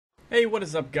Hey, what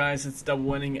is up, guys? It's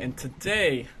DoubleWinning, and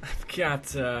today I've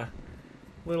got a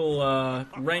little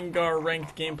Rengar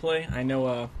ranked gameplay. I know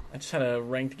I just had a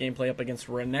ranked gameplay up against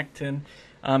Renekton,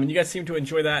 and you guys seem to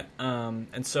enjoy that.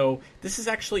 And so this is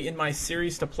actually in my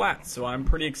series to PLAT, so I'm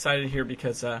pretty excited here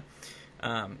because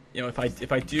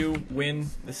if I do win,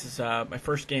 this is my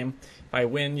first game. If I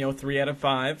win, 3 out of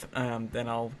 5, then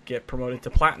I'll get promoted to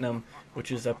Platinum,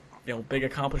 which is a big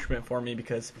accomplishment for me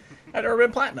because I'd never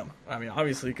been Platinum. I mean,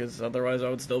 obviously, because otherwise I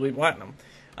would still be Platinum.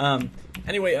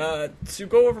 Anyway, to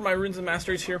go over my runes and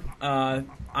masteries here, I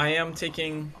am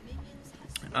taking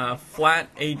flat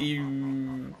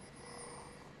AD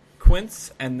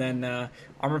Quince and then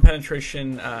armor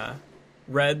penetration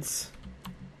reds.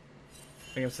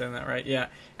 I think I'm saying that right, yeah.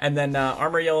 And then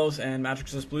armor yellows and magic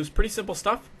resist blues. Pretty simple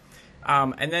stuff.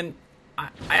 And then I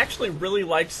actually really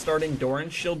liked starting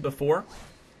Doran's Shield before,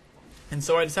 and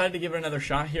so I decided to give it another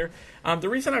shot here. The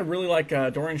reason I really like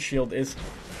Doran's Shield is,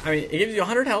 it gives you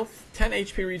 100 health, 10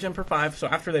 HP regen per 5, so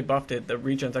after they buffed it, the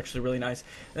regen's actually really nice.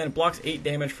 And then it blocks 8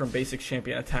 damage from basic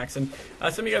champion attacks. And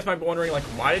some of you guys might be wondering, like,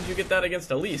 why did you get that against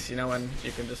Elise, and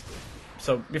you can just...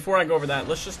 So before I go over that,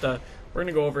 let's just, we're going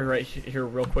to go over right here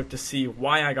real quick to see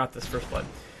why I got this first blood.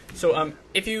 So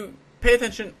if you pay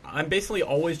attention, I'm basically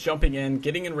always jumping in,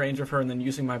 getting in range of her, and then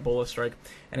using my bullet strike.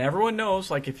 And everyone knows,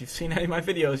 like, if you've seen any of my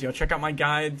videos, check out my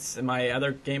guides and my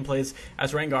other gameplays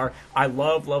as Rengar. I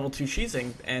love level 2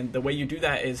 cheesing, and the way you do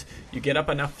that is you get up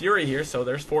enough fury here. So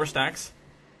there's 4 stacks,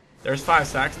 there's 5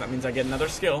 stacks. That means I get another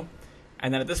skill.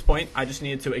 And then at this point, I just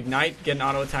needed to ignite, get an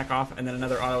auto attack off, and then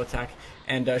another auto attack.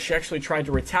 And she actually tried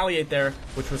to retaliate there,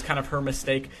 which was kind of her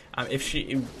mistake. If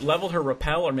she leveled her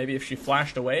repel, or maybe if she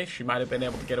flashed away, she might have been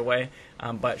able to get away.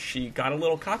 But she got a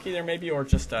little cocky there, maybe, or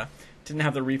just didn't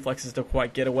have the reflexes to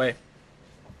quite get away.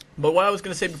 But what I was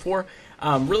going to say before,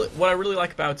 what I really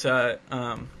like about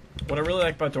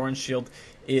Doran's Shield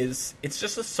is it's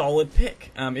just a solid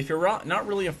pick. If you're not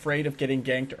really afraid of getting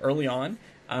ganked early on,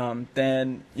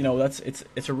 then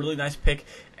it's a really nice pick.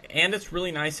 And it's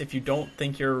really nice if you don't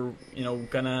think you're,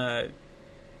 gonna,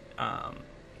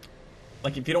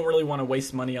 like, if you don't really want to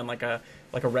waste money on like a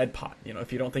red pot,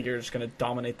 if you don't think you're just gonna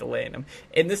dominate the lane.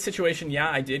 In this situation,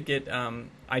 yeah, I did get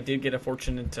a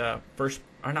fortunate first,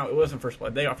 or no, it wasn't first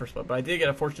blood. They got first blood, but I did get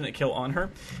a fortunate kill on her.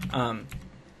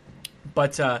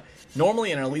 But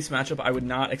normally in an Elise matchup, I would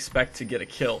not expect to get a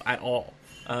kill at all.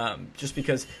 Just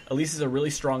because Elise is a really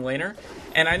strong laner,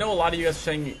 and I know a lot of you guys are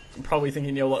saying, probably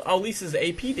thinking, oh, Elise is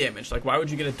AP damage, like why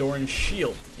would you get a Doran's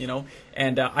Shield,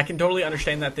 and I can totally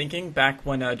understand that thinking back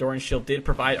when Doran's Shield did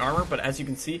provide armor, but as you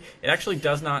can see, it actually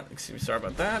does not, sorry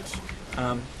about that,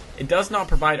 it does not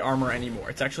provide armor anymore.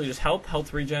 It's actually just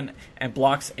health regen, and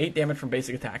blocks 8 damage from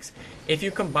basic attacks. If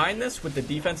you combine this with the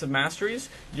defensive masteries,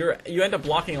 you end up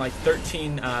blocking like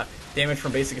 13 damage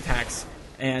from basic attacks,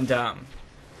 and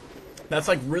that's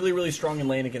like really, really strong in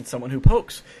lane against someone who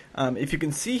pokes. If you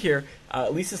can see here,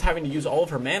 Elise's having to use all of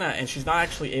her mana, and she's not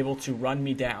actually able to run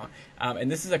me down. And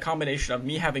this is a combination of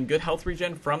me having good health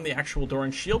regen from the actual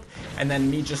Doran's Shield, and then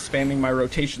me just spamming my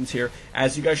rotations here,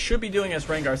 as you guys should be doing as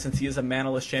Rengar, since he is a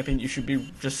manaless champion. You should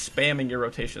be just spamming your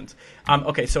rotations.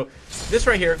 Okay, so this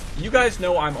right here, you guys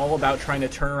know I'm all about trying to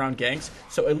turn around ganks,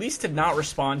 so Elise did not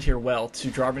respond here well to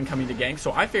Jarvan coming to gank,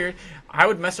 so I figured I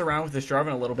would mess around with this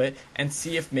Jarvan a little bit and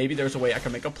see if maybe there's a way I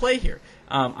can make a play here.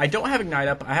 I don't have Ignite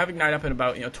Up. I have Ignite Up in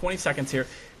about 20 seconds here,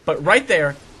 but right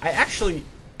there, I actually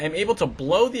am able to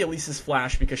blow the Elise's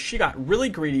flash because she got really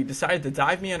greedy, decided to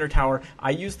dive me under tower. I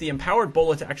used the empowered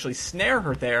bullet to actually snare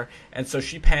her there, and so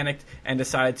she panicked and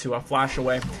decided to flash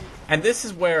away. And this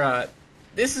is where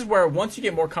once you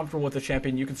get more comfortable with the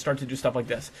champion, you can start to do stuff like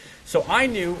this. So I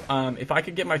knew if I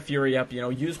could get my fury up,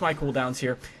 use my cooldowns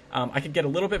here, I could get a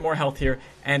little bit more health here,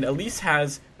 and Elise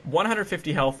has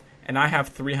 150 health, and I have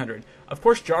 300. Of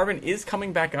course, Jarvan is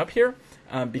coming back up here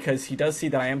because he does see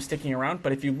that I am sticking around,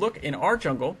 but if you look in our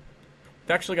jungle,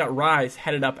 we've actually got Rise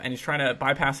headed up, and he's trying to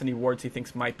bypass any wards he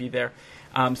thinks might be there.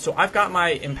 So I've got my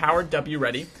empowered W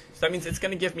ready, so that means it's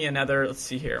going to give me another, let's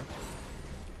see here,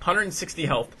 160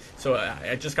 health. So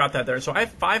I just got that there. So I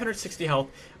have 560 health,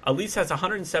 Elise has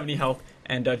 170 health,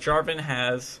 and Jarvan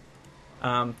has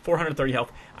 430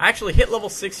 health. I actually hit level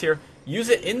 6 here, use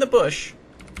it in the bush,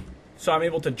 so I'm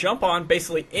able to jump on,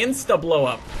 basically insta blow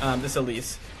up this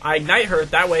Elise. I ignite her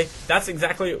that way. That's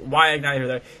exactly why I ignite her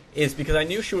there. is because I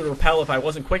knew she would repel if I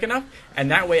wasn't quick enough, and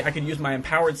that way I could use my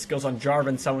empowered skills on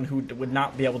Jarvan, someone who would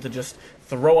not be able to just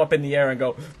throw up in the air and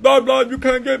go, blah, blah, you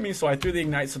can't get me. So I threw the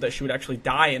Ignite so that she would actually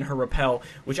die in her repel,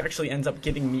 which actually ends up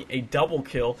getting me a double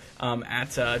kill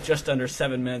at just under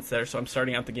 7 minutes there. So I'm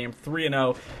starting out the game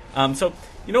 3-0. So,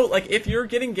 you know, like, if you're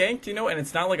getting ganked, you know, and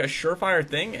it's not like a surefire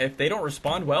thing, if they don't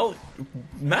respond well,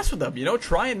 mess with them, you know,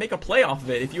 try and make a play off of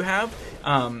it. If you have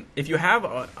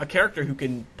a character who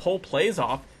can pull plays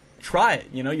off, try it.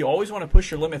 You know, you always want to push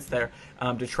your limits there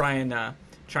to try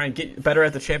and get better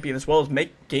at the champion, as well as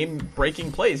make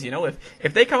game-breaking plays. You know,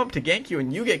 if they come up to gank you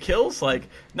and you get kills, like,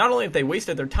 not only have they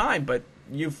wasted their time, but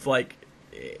you've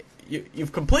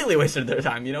completely wasted their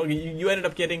time. You know, you ended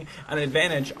up getting an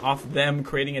advantage off them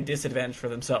creating a disadvantage for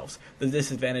themselves. The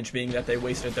disadvantage being that they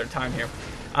wasted their time here.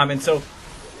 And so,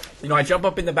 you know, I jump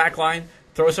up in the back line,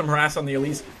 throw some harass on the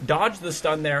Elise, dodge the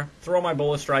stun there, throw my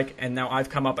bullet strike, and now I've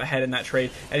come up ahead in that trade.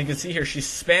 And you can see here, she's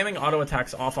spamming auto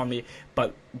attacks off on me,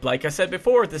 but like I said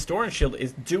before, this Doran shield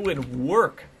is doing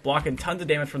work, blocking tons of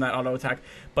damage from that auto attack.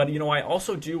 But, you know, I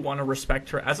also do want to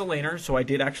respect her as a laner, so I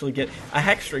did actually get a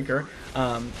Hex Drinker,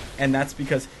 and that's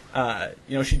because,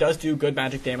 you know, she does do good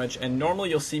magic damage, and normally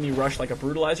you'll see me rush like a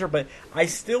Brutalizer, but I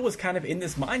still was kind of in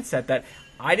this mindset that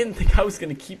I didn't think I was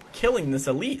going to keep killing this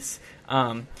Elise.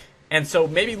 And so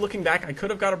maybe looking back, I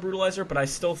could have got a Brutalizer, but I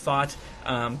still thought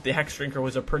the Hex Drinker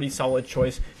was a pretty solid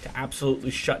choice to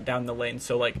absolutely shut down the lane.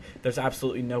 So, like, there's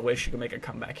absolutely no way she could make a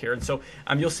comeback here. And so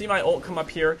you'll see my ult come up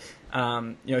here. You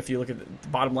know, if you look at the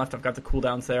bottom left, I've got the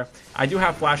cooldowns there. I do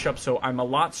have Flash Up, so I'm a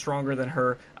lot stronger than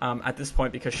her at this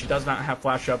point because she does not have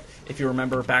Flash Up. If you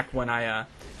remember back when I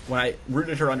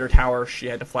rooted her under tower, she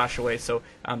had to flash away. So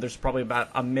there's probably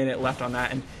about a minute left on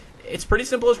that. And it's pretty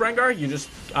simple as Rengar. You just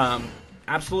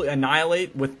absolutely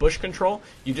annihilate with bush control.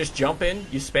 You just jump in,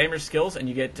 you spam your skills, and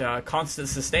you get constant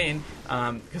sustain.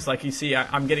 Because like you see,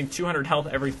 I'm getting 200 health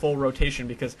every full rotation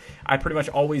because I pretty much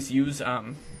always use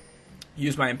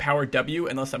my empowered W.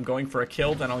 Unless I'm going for a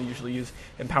kill, then I'll usually use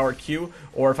empowered Q,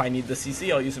 or if I need the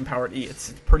CC, I'll use empowered E.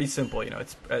 It's pretty simple, you know,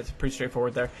 it's pretty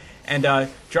straightforward there. And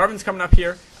Jarvan's coming up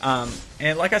here,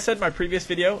 and like I said in my previous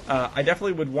video, I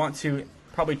definitely would want to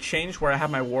probably change where I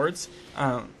have my wards,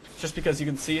 just because you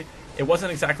can see it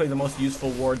wasn't exactly the most useful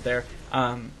ward there,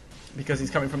 because he's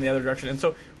coming from the other direction. And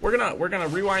so we're gonna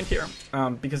rewind here,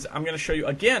 because I'm gonna show you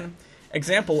again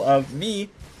example of me.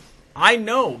 I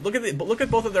know. Look at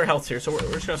both of their healths here. So we're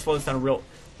just gonna slow this down real.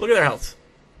 Look at their healths,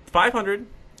 500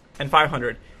 and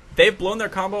 500. They've blown their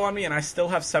combo on me, and I still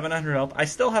have 700 health. I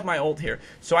still have my ult here,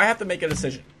 so I have to make a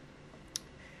decision.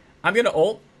 I'm gonna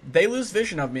ult. They lose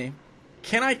vision of me.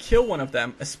 Can I kill one of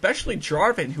them, especially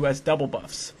Jarvan, who has double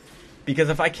buffs? Because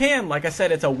if I can, like I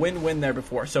said, it's a win-win there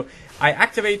before. So I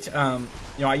activate, you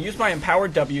know, I use my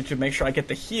empowered W to make sure I get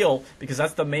the heal, because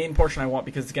that's the main portion I want,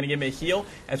 because it's going to give me a heal,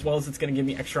 as well as it's going to give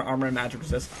me extra armor and magic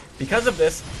resist. Because of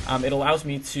this, it allows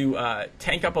me to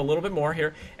tank up a little bit more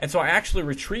here. And so I actually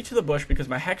retreat to the bush because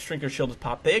my Hex Drinker shield is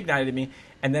popped. They ignited me,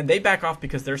 and then they back off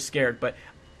because they're scared. But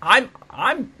I'm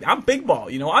big ball,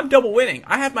 you know, I'm double winning.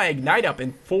 I have my Ignite up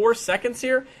in 4 seconds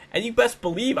here, and you best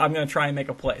believe I'm going to try and make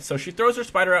a play. So she throws her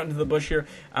spider out into the bush here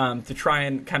to try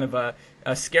and kind of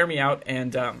scare me out,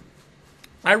 and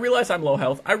I realize I'm low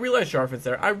health. I realize Jarvan's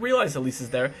there. I realize Elise is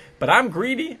there, but I'm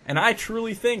greedy, and I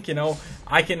truly think, you know,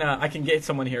 I can get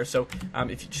someone here. So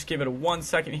if you just give it a 1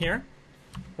 second here,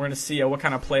 we're going to see what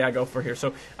kind of play I go for here.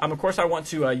 So of course I want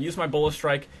to use my bullet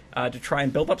strike to try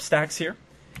and build up stacks here.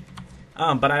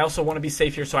 But I also want to be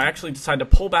safe here, so I actually decided to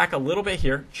pull back a little bit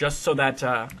here, just so that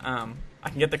I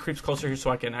can get the creeps closer here, so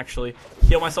I can actually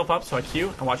heal myself up. So I Q,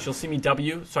 and watch, you'll see me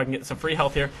W, so I can get some free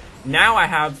health here. Now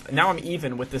I'm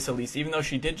even with this Elise, even though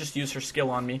she did just use her skill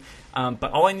on me.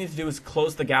 But all I need to do is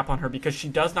close the gap on her, because she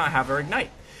does not have her Ignite.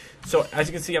 So as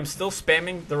you can see, I'm still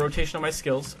spamming the rotation of my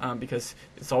skills, because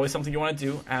it's always something you want to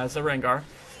do as a Rengar.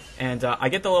 And I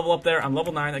get the level up there. I'm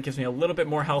level 9. That gives me a little bit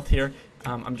more health here.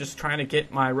 I'm just trying to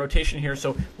get my rotation here.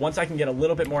 So once I can get a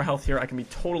little bit more health here, I can be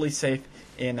totally safe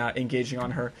in engaging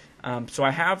on her. So I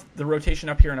have the rotation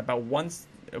up here in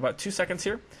about 2 seconds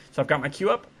here. So I've got my Q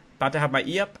up, about to have my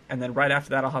E up, and then right after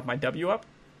that I'll have my W up.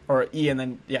 Or E, and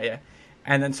then, yeah.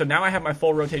 And then so now I have my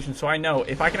full rotation. So I know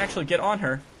if I can actually get on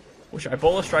her, which I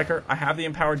bullet strike her, I have the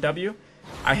empowered W.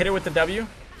 I hit her with the W.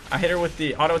 I hit her with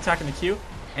the auto attack and the Q.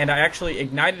 And I actually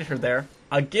ignited her there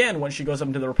again when she goes up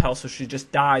into the repel, so she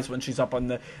just dies when she's up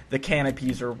on the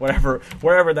canopies or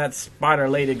wherever that spider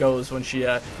lady goes when she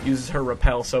uses her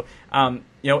repel. So you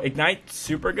know, Ignite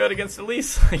super good against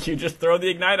Elise. You just throw the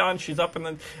Ignite on, she's up in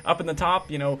the top,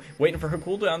 you know, waiting for her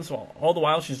cooldown. So all the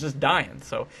while she's just dying.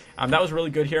 So that was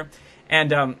really good here.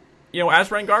 And as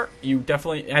Rengar, you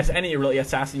definitely, as any really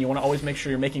assassin, you want to always make sure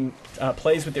you're making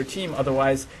plays with your team.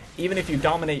 Otherwise, even if you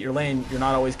dominate your lane, you're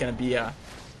not always going to be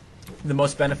the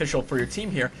most beneficial for your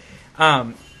team here.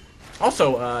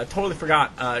 Also, totally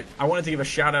forgot, I wanted to give a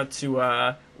shout out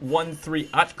to 1-3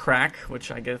 Ut Crack,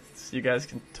 which I guess you guys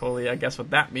can totally guess what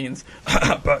that means.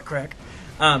 Butt crack.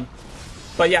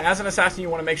 But yeah, as an assassin, you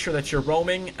want to make sure that you're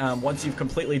roaming once you've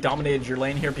completely dominated your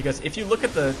lane here, because if you look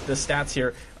at the stats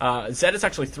here, Zed is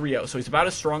actually 3-0, so he's about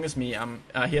as strong as me.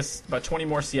 He has about 20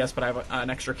 more CS, but I have an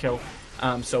extra kill,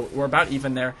 so we're about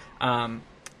even there.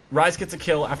 Ryze gets a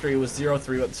kill after he was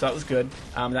 0-3, so that was good.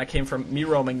 That came from me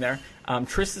roaming there.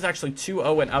 Triss is actually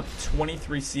 2-0 and up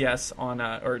 23 CS on,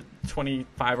 or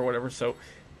 25 or whatever, so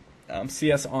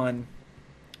CS on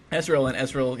Ezreal, and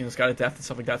Ezreal, has got a death and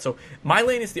stuff like that. So my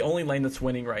lane is the only lane that's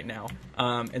winning right now,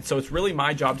 and so it's really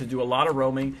my job to do a lot of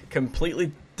roaming,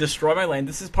 completely destroy my lane.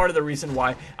 This is part of the reason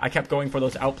why I kept going for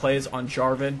those outplays on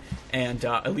Jarvan and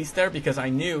Elise there, because I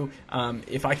knew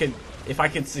if I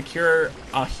could secure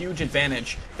a huge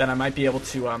advantage, then I might be able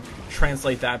to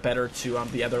translate that better to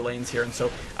the other lanes here. And so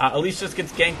Elise just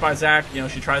gets ganked by Zac.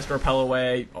 She tries to repel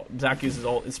away. Zac uses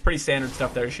ult. It's pretty standard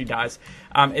stuff there. She dies.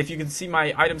 If you can see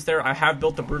my items there, I have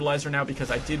built the Brutalizer now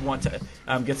because I did want to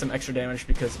get some extra damage,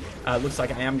 because it looks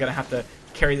like I am going to have to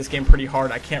carry this game pretty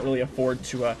hard. I can't really afford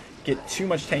to get too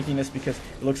much tankiness, because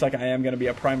it looks like I am going to be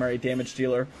a primary damage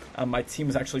dealer. My team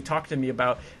was actually talking to me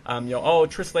about, oh,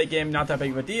 Triss late game, not that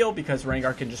big of a deal, because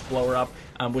Rengar can just blow her up,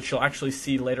 which you'll actually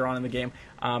see later on in the game.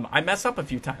 I mess up a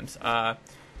few times.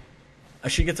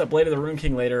 She gets up later, the Rune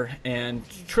King later, and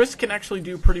Triss can actually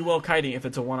do pretty well kiting if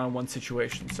it's a one-on-one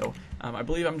situation. So I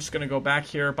believe I'm just going to go back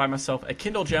here, buy myself a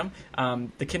Kindle Gem.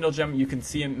 The Kindle Gem, you can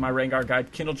see in my Rengar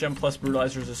guide, Kindle Gem plus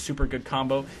Brutalizer is a super good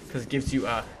combo, because it gives you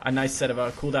a nice set of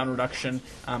a cooldown reduction,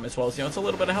 as well as, it's a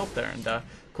little bit of health there. And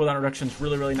cooldown reduction is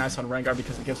really, really nice on Rengar,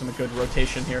 because it gives him a good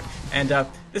rotation here. And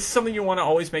this is something you want to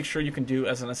always make sure you can do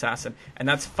as an assassin, and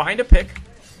that's find a pick.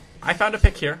 I found a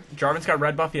pick here. Jarvan's got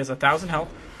red buff. He has 1,000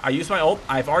 health. I use my ult.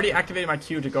 I've already activated my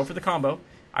Q to go for the combo.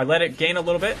 I let it gain a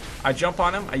little bit. I jump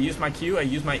on him. I use my Q. I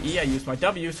use my E. I use my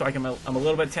W, so I'm a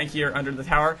little bit tankier under the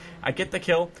tower. I get the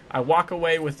kill. I walk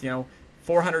away with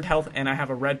 400 health, and I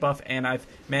have a red buff, and I've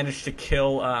managed to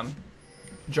kill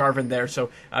Jarvan there.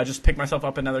 So just pick myself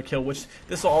up another kill, which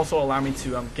this will also allow me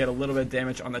to get a little bit of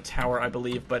damage on the tower, I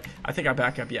believe. But I think I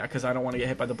back up, yeah, because I don't want to get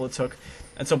hit by the Blitz hook.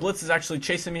 And so Blitz is actually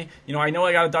chasing me. I know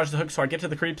I got to dodge the hook, so I get to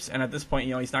the creeps, and at this point,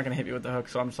 he's not going to hit me with the hook.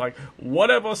 So I'm just like,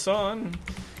 whatever, son.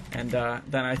 And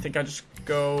then I think I just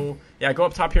go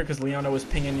up top here, because Leona was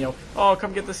pinging, oh,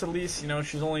 come get this Elise.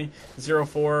 She's only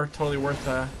 0-4, totally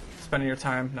worth spending your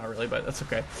time. Not really, but that's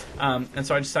okay. And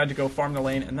so I decided to go farm the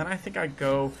lane, and then I think I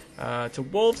go to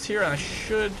Wolves here, and I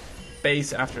should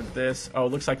base after this. Oh,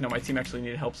 it looks like no, my team actually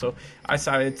needed help, so I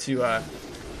decided to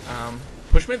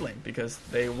push mid lane, because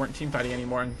they weren't team fighting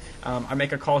anymore, and I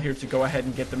make a call here to go ahead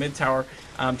and get the mid tower,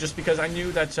 just because I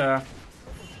knew that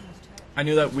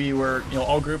we were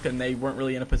all grouped, and they weren't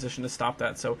really in a position to stop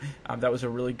that. So that was a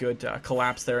really good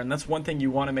collapse there, and that's one thing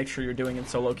you want to make sure you're doing in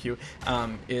solo queue,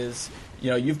 is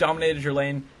you've dominated your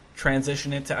lane,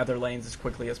 transition it to other lanes as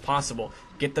quickly as possible.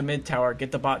 Get the mid tower,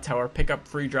 get the bot tower, pick up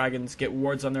free dragons, get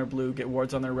wards on their blue, get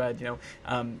wards on their red.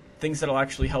 Things that'll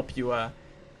actually help you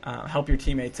help your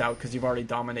teammates out, because you've already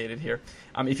dominated here.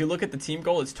 If you look at the team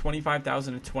goal, it's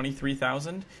 25,000 and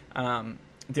 23,000.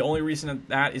 The only reason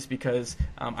that is because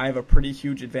I have a pretty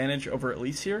huge advantage over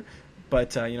Elise here.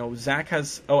 But, Zac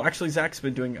has... Oh, actually, Zac's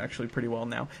been doing actually pretty well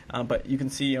now. But you can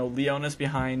see, Leona's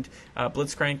behind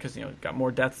Blitzcrank, because, got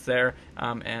more deaths there.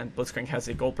 And Blitzcrank has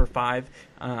a gold per 5.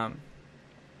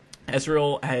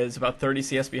 Ezreal has about 30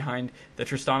 CS behind the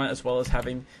Tristana, as well as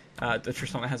having... the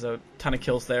Tristana has a ton of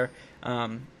kills there.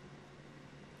 And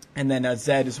then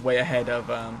Zed is way ahead of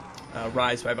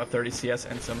Ryze by about 30 CS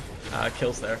and some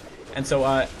kills there. And so,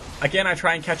 again, I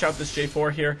try and catch out this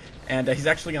J4 here, and he's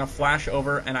actually going to flash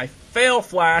over, and I fail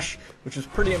flash, which is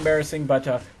pretty embarrassing,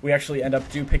 but we actually end up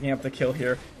picking up the kill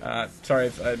here. Sorry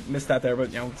if I missed that there,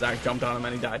 but, Zac jumped on him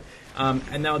and he died.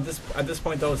 And now at this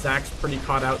point, though, Zac's pretty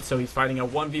caught out, so he's fighting a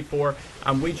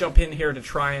 1v4. We jump in here to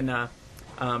try and...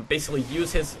 basically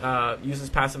use his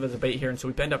passive as a bait here, and so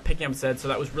we end up picking up Zed, so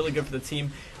that was really good for the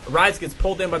team. Ryze gets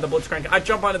pulled in by the Blitzcrank. I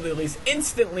jump onto the Elise,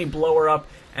 instantly blow her up,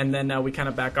 and then we kind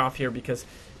of back off here, because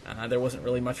there wasn't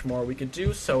really much more we could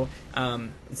do, so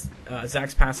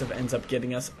Zac's passive ends up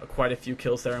getting us quite a few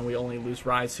kills there, and we only lose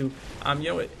Ryze, who,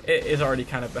 it is already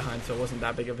kind of behind, so it wasn't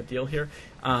that big of a deal here.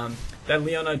 Then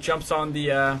Leona jumps on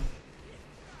the...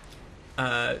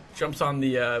 jumps on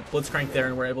the Blitzcrank there,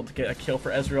 and we're able to get a kill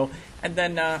for Ezreal. And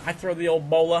then I throw the old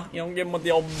bola, you know, give him with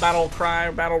the old battle cry,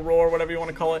 battle roar, whatever you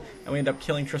want to call it, and we end up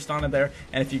killing Tristana there.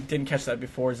 And if you didn't catch that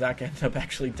before, Zach ended up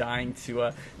actually dying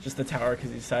to just the tower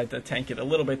because he decided to tank it a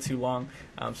little bit too long.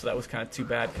 So that was kind of too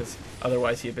bad because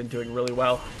otherwise he had been doing really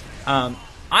well.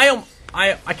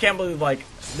 I can't believe, like,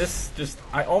 this just,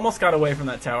 I almost got away from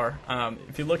that tower.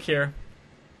 If you look here,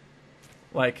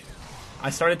 like, I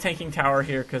started tanking tower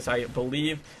here because I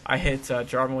believe I hit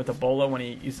Jarvan with a bola when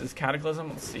he uses Cataclysm.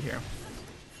 Let's see here.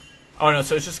 Oh no,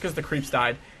 so it's just because the creeps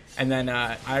died, and then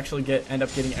I actually end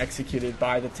up getting executed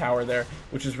by the tower there,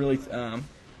 which is really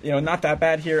you know, not that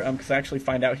bad here because I actually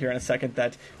find out here in a second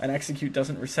that an execute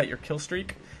doesn't reset your kill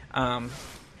streak.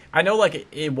 I know, like,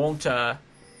 it won't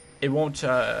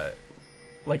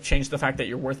like change the fact that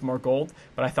you're worth more gold,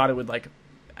 but I thought it would, like,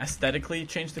 aesthetically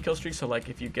change the kill streak, so like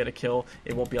if you get a kill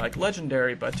it won't be like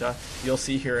legendary, but you'll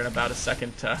see here in about a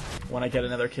second when I get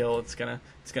another kill it's gonna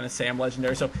say I'm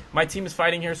legendary. So my team is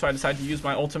fighting here, so I decided to use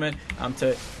my ultimate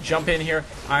to jump in here.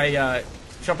 I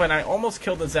jump in, I almost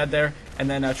killed the Zed there, and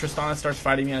then Tristana starts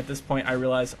fighting me, and at this point I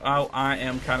realize, oh, I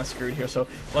am kind of screwed here. So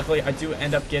luckily I do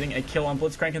end up getting a kill on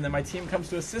Blitzcrank, and then my team comes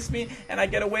to assist me, and I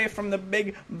get away from the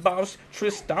big boss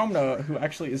Tristana, who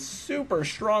actually is super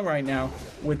strong right now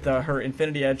with her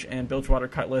Infinity Edge and Bilgewater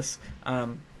Cutlass.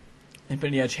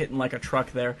 Infinity Edge hitting like a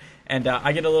truck there, and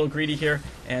I get a little greedy here,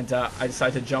 and I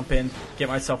decide to jump in, get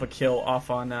myself a kill off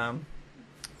on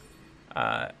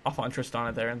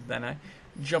Tristana there, and then I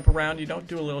jump around, you know,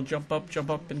 do a little jump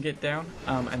up and get down,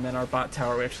 and then our bot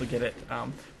tower, we actually get it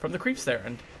from the creeps there,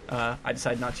 and I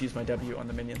decided not to use my W on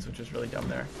the minions, which was really dumb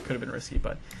there. Could have been risky,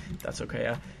 but that's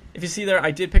okay. If you see there,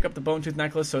 I did pick up the Bone Tooth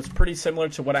necklace, so it's pretty similar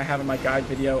to what I have in my guide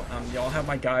video. Y'all have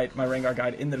my guide, my Rengar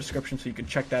guide, in the description, so you can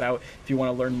check that out if you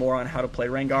want to learn more on how to play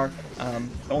Rengar.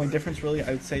 The only difference, really,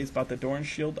 I would say, is about the Doran's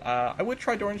Shield. I would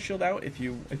try Doran's Shield out if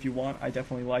you want. I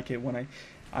definitely like it. When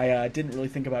I didn't really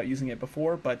think about using it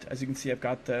before, but as you can see, I've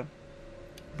got the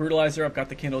Brutalizer, I've got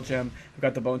the Kindle Gem, I've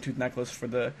got the Bone Tooth necklace for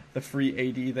the free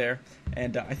AD there,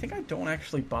 and I think I don't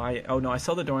actually buy. Oh no, I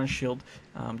sell the Doran's Shield.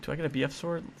 Do I get a BF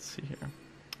sword? Let's see here.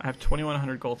 I have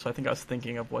 2,100 gold, so I think I was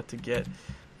thinking of what to get.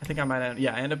 I think I might end,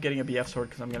 yeah, I end up getting a BF sword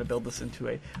because I'm going to build this into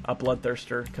a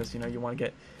Bloodthirster, because, you know, you want to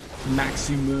get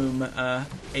maximum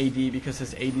AD because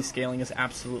his AD scaling is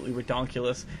absolutely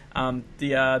redonkulous.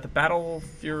 The Battle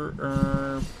Fury,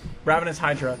 Ravenous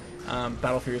Hydra,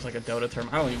 Battle Fury is like a Dota term.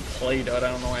 I don't even play Dota,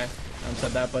 I don't know why I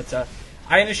said that, but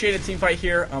I initiated a team fight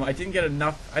here. I didn't get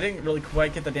enough. I didn't really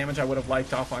quite get the damage I would have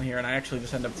liked off on here, and I actually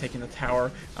just ended up taking the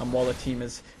tower while the team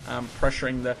is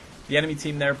pressuring the enemy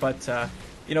team there. But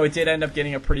you know, it did end up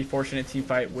getting a pretty fortunate team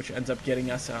fight, which ends up getting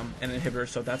us an inhibitor,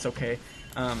 so that's okay.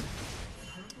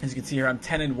 As you can see here, I'm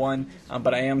 10-1,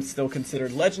 but I am still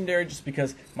considered legendary just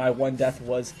because my one death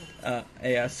was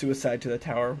a suicide to the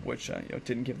tower, which you know,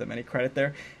 didn't give them any credit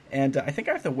there. And I think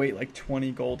I have to wait like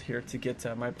 20 gold here to get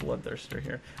my Bloodthirster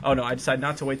here. Oh no, I decided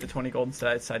not to wait the 20 gold. Instead,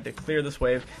 I decided to clear this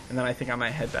wave, and then I think I might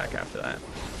head back after that.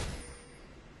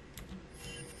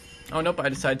 Oh nope, I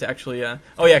decided to actually, oh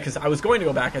yeah, because I was going to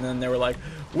go back, and then they were like,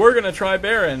 we're going to try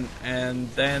Baron, and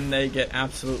then they get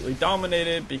absolutely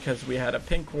dominated because we had a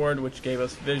pink ward, which gave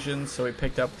us vision, so we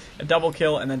picked up a double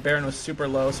kill, and then Baron was super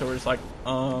low, so we're just like,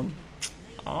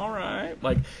 alright.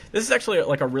 Like, this is actually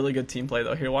like a really good team play,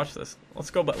 though. Here, watch this.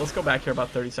 Let's go back here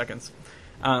about 30 seconds.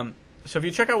 So if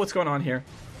you check out what's going on here,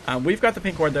 we've got the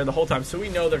pink ward there the whole time, so we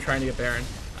know they're trying to get Baron.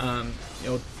 You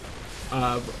know,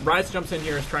 Rise jumps in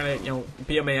here, is trying to, you know,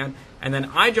 be a man, and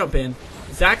then I jump in.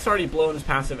 Zach's already blown his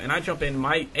passive, and I jump in.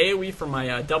 My AoE for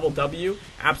my double W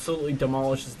absolutely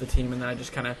demolishes the team, and then I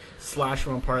just kind of slash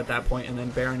them apart at that point, and then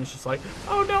Baron is just like,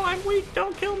 oh no, I'm weak,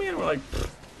 don't kill me, and we're like,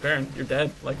 Baron, you're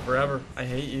dead, like, forever, I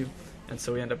hate you. And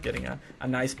so we end up getting a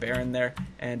nice Baron there,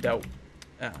 and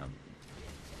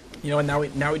you know, and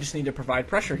now we just need to provide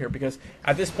pressure here, because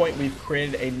at this point we've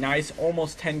created a nice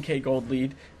almost 10k gold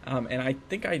lead, and I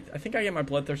think I get my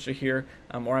Bloodthirster here,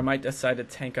 or I might decide to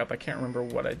tank up. I can't remember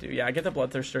what I do. Yeah, I get the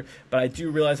Bloodthirster, but I do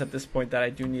realize at this point that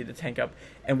I do need to tank up.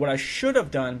 And what I should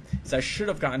have done is I should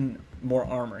have gotten more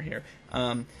armor here.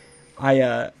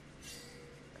 I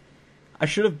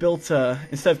should have built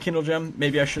instead of Kindle Gem,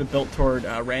 maybe I should have built toward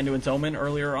Randuin's Omen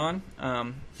earlier on.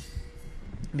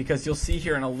 Because you'll see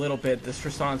here in a little bit, this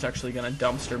Tristana is actually going to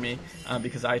dumpster me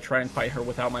because I try and fight her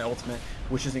without my ultimate,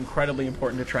 which is incredibly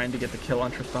important to trying to get the kill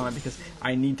on Tristana because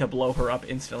I need to blow her up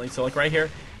instantly. So like right here,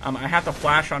 I have to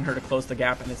flash on her to close the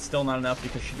gap, and it's still not enough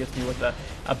because she gets me with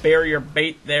a barrier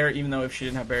bait there, even though if she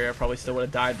didn't have barrier, I probably still would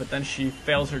have died. But then she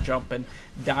fails her jump and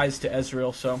dies to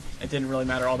Ezreal, so it didn't really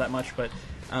matter all that much. But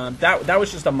that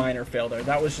was just a minor fail there.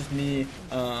 That was just me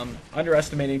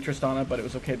underestimating Tristana, but it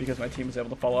was okay because my team was able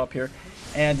to follow up here.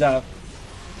 And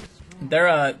they're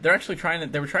actually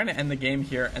they were trying to end the game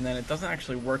here, and then it doesn't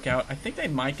actually work out. I think they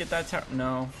might get that tower.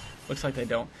 No, looks like they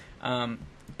don't.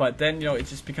 But then, it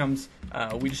just becomes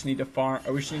we just need to farm,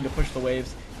 or we just need to push the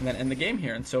waves and then end the game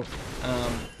here. And so,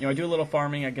 I do a little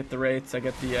farming. I get the rates. I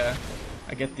get the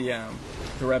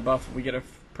red buff. We get a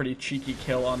pretty cheeky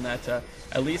kill on that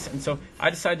Elise. And so I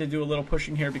decided to do a little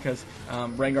pushing here because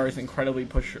Rengar is an incredibly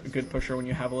good pusher when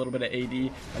you have a little bit of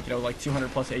AD, like 200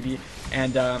 plus AD.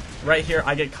 And right here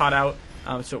I get caught out.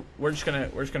 So we're just gonna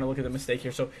look at the mistake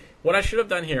here. So what I should have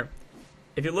done here,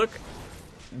 if you look,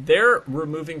 they're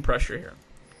removing pressure here.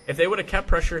 If they would have kept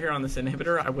pressure here on this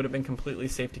inhibitor, I would have been completely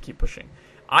safe to keep pushing.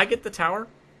 I get the tower,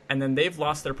 and then they've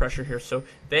lost their pressure here, so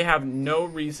they have no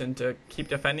reason to keep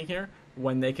defending here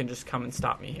when they can just come and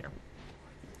stop me here.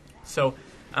 So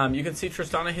you can see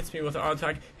Tristana hits me with an auto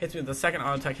attack, hits me with a second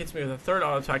auto attack, hits me with a third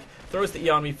auto attack, throws the E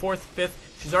on me, fourth,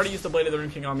 fifth. She's already used the Blade of the Rune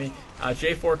King on me.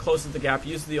 J4 closes the gap,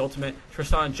 uses the ultimate.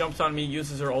 Tristana jumps on me,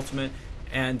 uses her ultimate.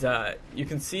 And you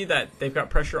can see that they've got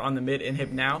pressure on the mid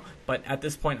inhib now, but at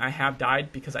this point I have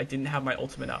died because I didn't have my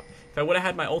ultimate up. If I would have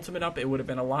had my ultimate up, it would have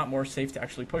been a lot more safe to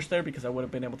actually push there because I would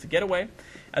have been able to get away,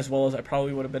 as well as I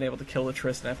probably would have been able to kill the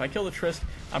Trist. And if I kill the Trist,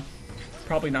 I'm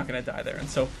probably not going to die there. And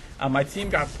so my team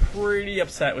got pretty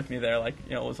upset with me there. Like,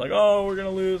 it was like, oh, we're going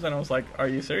to lose. And I was like, are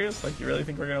you serious? Like, you really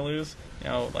think we're going to lose?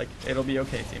 Like, it'll be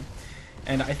okay, team.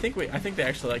 And I think they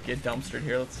actually get dumpstered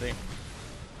here. Let's see.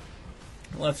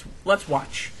 Let's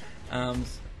watch.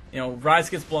 Rise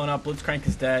gets blown up. Blitzcrank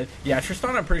is dead. Yeah,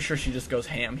 Tristana, I'm pretty sure she just goes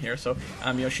ham here. So,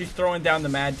 she's throwing down the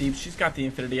Mad Deep. She's got the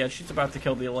Infinity Edge. She's about to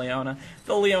kill the Leona.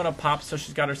 The Leona pops, so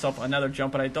she's got herself another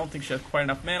jump, but I don't think she has quite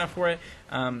enough mana for it.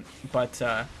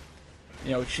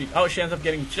 She ends up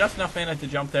getting just enough mana to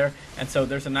jump there, and so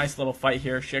there's a nice little fight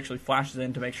here. She actually flashes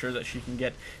in to make sure that she can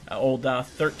get old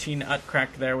 13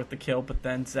 Utcrack there with the kill, but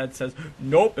then Zed says,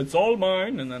 nope, it's all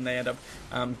mine, and then they end up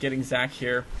getting Zac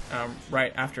here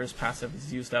right after his passive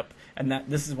is used up, and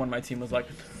this is when my team was like,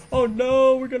 oh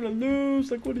no, we're gonna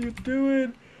lose, like, what are you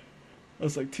doing? I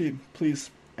was like, team, please.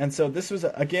 And so this was,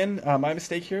 again, my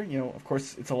mistake here. Of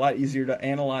course, it's a lot easier to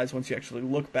analyze once you actually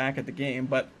look back at the game,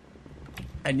 but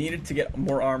I needed to get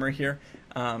more armor here,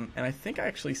 and I think I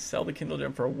actually sell the Kindle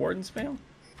Gem for a Warden's Mail.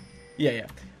 Yeah.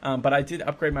 But I did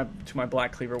upgrade to my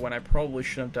Black Cleaver when I probably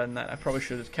should have done that. I probably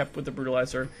should have kept with the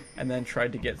Brutalizer and then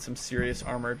tried to get some serious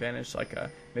armor advantage, like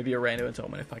maybe a Rando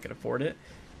Omen if I could afford it,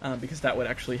 because that would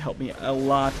actually help me a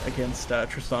lot against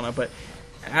Tristana. But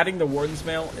adding the Warden's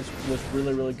Mail was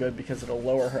really, really good because it'll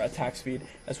lower her attack speed,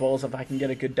 as well as if I can get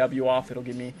a good W off, it'll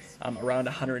give me around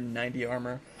 190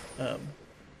 armor,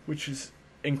 which is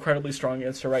incredibly strong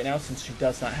against her right now since she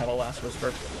does not have a Last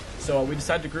Whisper. So we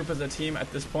decided to group as a team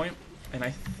at this point, and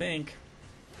I think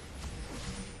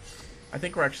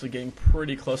we're actually getting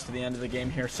pretty close to the end of the game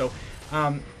here. So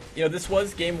this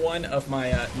was game one of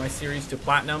my my series to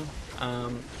Platinum.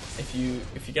 If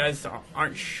you guys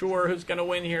aren't sure who's gonna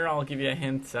win here, I'll give you a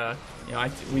hint.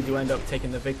 We do end up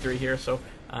taking the victory here. So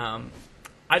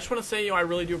I just want to say, I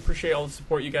really do appreciate all the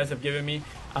support you guys have given me.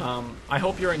 I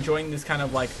hope you're enjoying this kind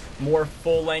of like more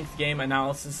full-length game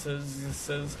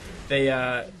analyses.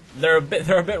 They're a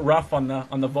bit rough on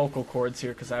the vocal cords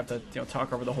here because I have to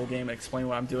talk over the whole game and explain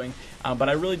what I'm doing. But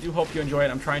I really do hope you enjoy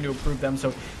it. I'm trying to improve them. So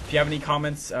if you have any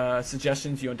comments,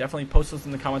 suggestions, definitely post those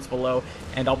in the comments below.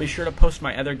 And I'll be sure to post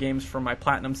my other games from my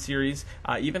Platinum series,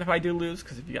 even if I do lose.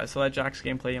 Because if you guys saw that Jax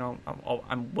gameplay,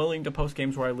 I'm willing to post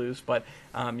games where I lose. But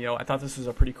I thought this was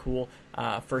a pretty cool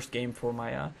first game for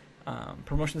my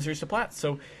promotion series to Plat.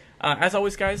 So as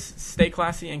always, guys, stay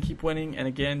classy and keep winning. And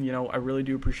again, I really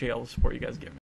do appreciate all the support you guys give me.